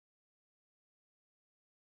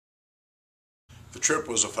The trip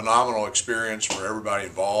was a phenomenal experience for everybody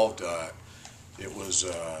involved. It was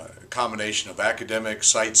a combination of academics,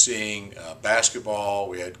 sightseeing, basketball.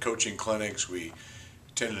 We had coaching clinics. We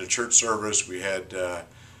attended a church service. We had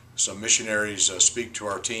some missionaries speak to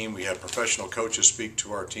our team. We had professional coaches speak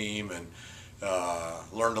to our team, and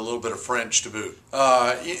learned a little bit of French to boot.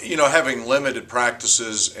 Having limited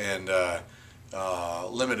practices and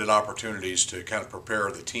limited opportunities to kind of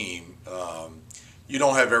prepare the team, you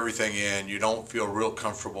don't have everything in. You don't feel real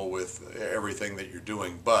comfortable with everything that you're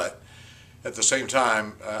doing, but at the same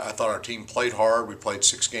time, I thought our team played hard. We played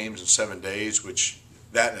 6 games in 7 days, which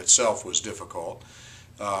that in itself was difficult.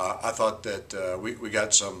 I thought that we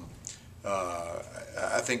got some,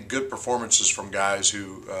 I think, good performances from guys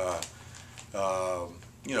who,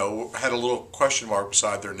 had a little question mark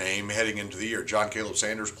beside their name heading into the year. John Caleb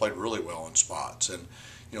Sanders played really well in spots, and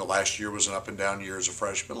last year was an up and down year as a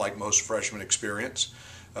freshman, like most freshmen experience.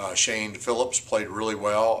 Shane Phillips played really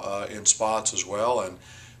well in spots as well, and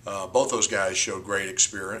both those guys showed great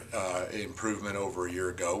improvement over a year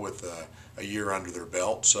ago with a year under their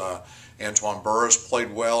belts. Antoine Burris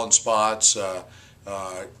played well in spots,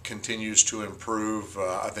 continues to improve.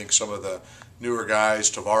 I think some of the newer guys,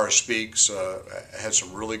 Tavares Speaks, had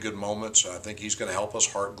some really good moments. I think he's going to help us.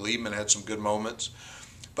 Hart Gleedman had some good moments.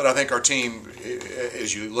 But I think our team,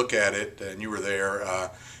 as you look at it, and you were there,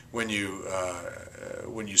 when you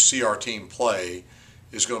see our team play,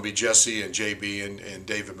 is going to be Jesse and JB and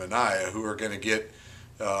David Minaya, who are going to get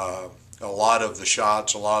a lot of the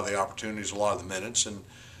shots, a lot of the opportunities, a lot of the minutes, and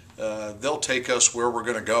they'll take us where we're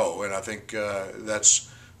going to go. And I think that's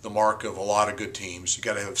the mark of a lot of good teams. You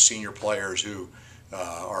got to have senior players who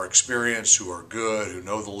are experienced, who are good, who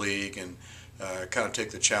know the league, and kind of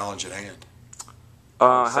take the challenge at hand.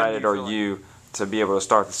 How excited are you to be able to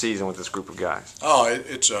start the season with this group of guys? Oh,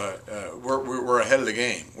 we're ahead of the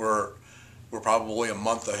game. We're probably a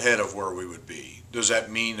month ahead of where we would be. Does that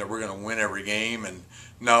mean that we're going to win every game? And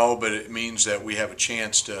no, but it means that we have a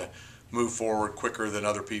chance to move forward quicker than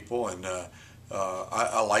other people, and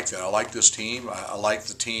I like that. I like this team. I like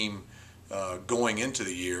the team going into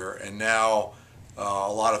the year, and now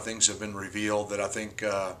a lot of things have been revealed that I think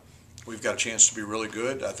we've got a chance to be really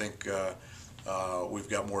good. I think we've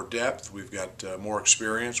got more depth, we've got more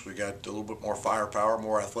experience, we've got a little bit more firepower,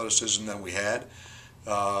 more athleticism than we had.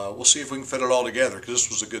 We'll see if we can fit it all together, because this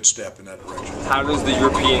was a good step in that direction. How does the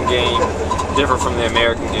European game differ from the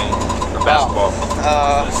American game for basketball?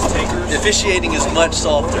 The officiating is much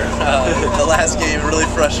softer. The last game, really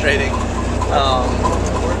frustrating.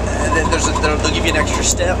 And then they'll give you an extra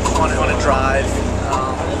step on a drive.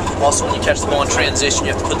 Also, when you catch the ball in transition,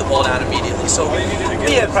 you have to put the ball down immediately. So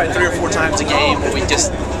we had probably 3 or 4 times a game where we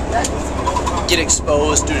just get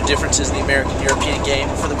exposed due to differences in the American-European game.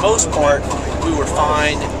 For the most part, we were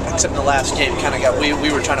fine, except in the last game,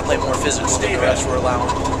 we were trying to play more physical than the refs were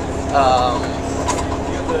allowing.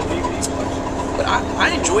 But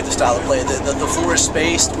I enjoyed the style of play. The floor is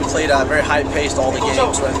spaced. We played very high-paced all the games.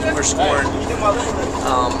 So I think we were scoring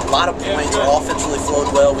a lot of points. Our offense really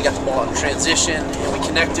flowed well. We got the ball in transition, and we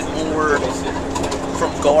connected more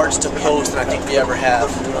from guards to post than I think we ever have.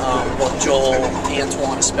 Both Joel,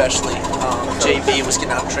 Antoine especially. JB was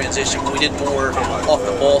getting out in transition. We did more off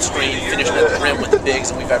the ball screen, finishing at the rim with the bigs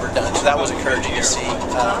than we've ever done. So that was encouraging to see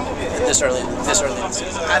this early in the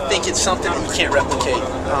season. I think it's something that you can't replicate.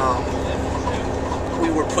 We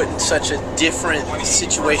were put in such a different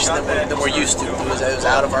situation than we're used to. It was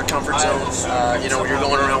out of our comfort zone. When you're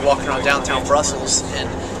going around, walking around downtown Brussels, and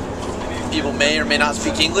people may or may not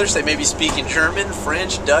speak English. They may be speaking German,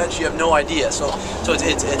 French, Dutch. You have no idea. So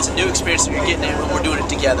it's a new experience that you're getting in when we're doing it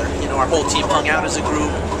together. Our whole team hung out as a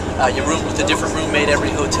group. You roomed with a different roommate every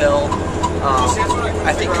hotel.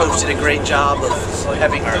 I think Coach did a great job of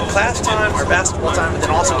having our class time, our basketball time, but then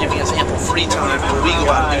also giving us ample free time where we go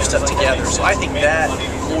out and do stuff together. So I think that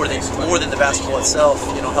more than the basketball itself,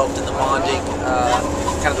 helped in the bonding,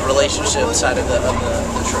 kind of the relationship side of the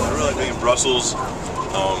trip. I really think in Brussels, we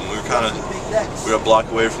were a block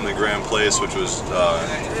away from the Grand Place, which was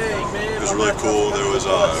really cool. There was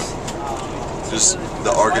just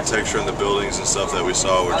the architecture and the buildings and stuff that we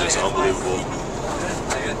saw were just unbelievable.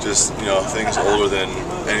 Just things older than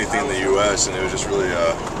anything in the U.S., and it was just really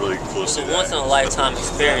cool to see that. Once in a lifetime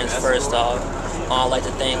experience. First off, I'd like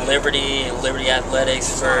to thank Liberty and Liberty Athletics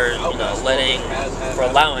for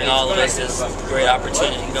allowing all of us this great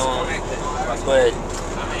opportunity to go on. But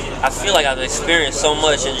I feel like I've experienced so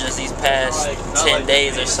much in just these past 10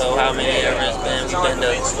 days or so. How many ever it's been? We've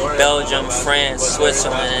been to Belgium, France,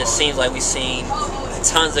 Switzerland, and it seems like we've seen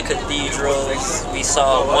tons of cathedrals. We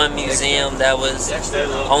saw one museum that was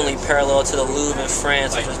only parallel to the Louvre in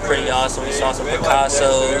France, which was pretty awesome. We saw some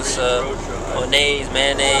Picasso's, Monet's,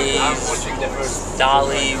 Manet's,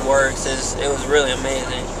 Dali works. It was really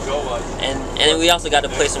amazing. And we also got to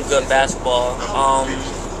play some good basketball.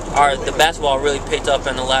 The basketball really picked up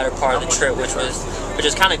in the latter part of the trip, which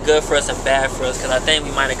is kind of good for us and bad for us, because I think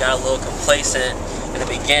we might have got a little complacent in the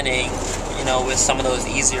beginning, you know, with some of those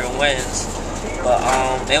easier wins. But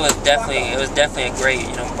it was definitely a great,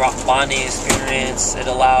 you know, bonding experience. It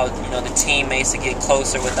allowed, you know, the teammates to get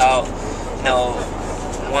closer without, you know,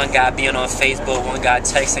 one guy being on Facebook, one guy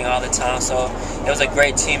texting all the time. So it was a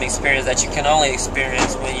great team experience that you can only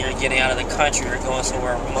experience when you're getting out of the country or going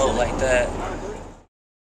somewhere remote like that.